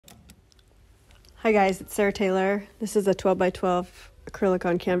Hi guys, it's Sarah Taylor. This is a 12 by 12 acrylic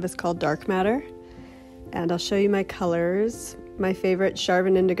on canvas called Dark Matter, and I'll show you my colors. My favorite,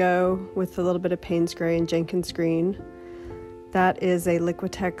 Charvin Indigo with a little bit of Payne's Gray and Jenkins Green. That is a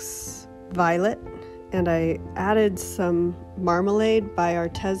Liquatex Violet, and I added some Marmalade by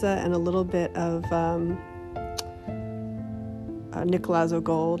Arteza and a little bit of Nicolazzo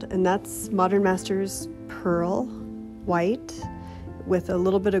Gold, and that's Modern Masters Pearl White with a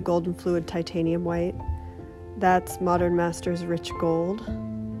little bit of Golden Fluid Titanium White. That's Modern Masters Rich Gold.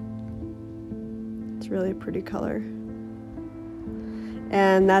 It's really a pretty color.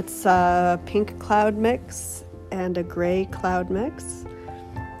 And that's a pink cloud mix and a gray cloud mix.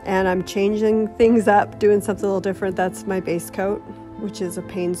 And I'm changing things up, doing something a little different. That's my Basecoat, which is a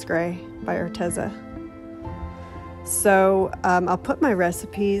Payne's Gray by Arteza. So I'll put my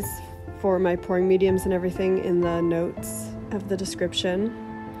recipes for my pouring mediums and everything in the notes of the description.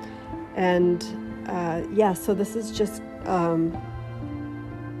 And yeah, so this is just kind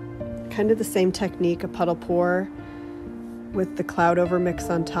of the same technique, a puddle pour with the cloud over mix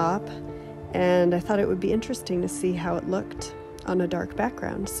on top. And I thought it would be interesting to see how it looked on a dark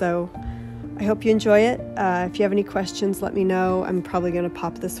background. So I hope you enjoy it. If you have any questions, let me know. I'm probably going to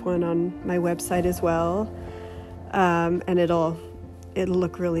pop this one on my website as well. And it'll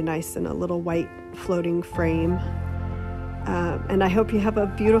look really nice in a little white floating frame. And I hope you have a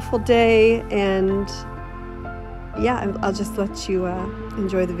beautiful day, and yeah, I'll just let you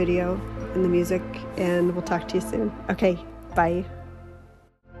enjoy the video and the music, and we'll talk to you soon. Okay, bye.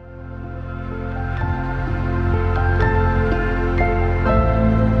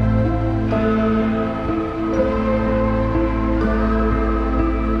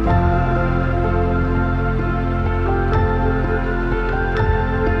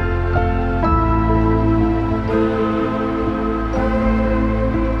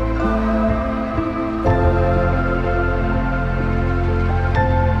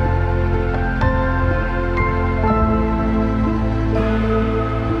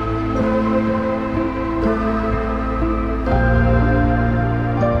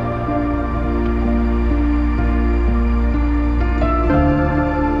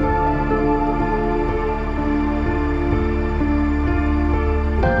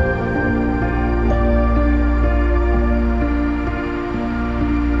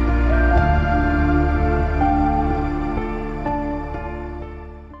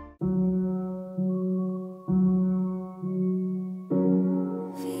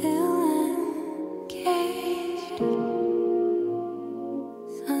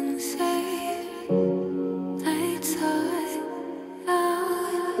 Sunset.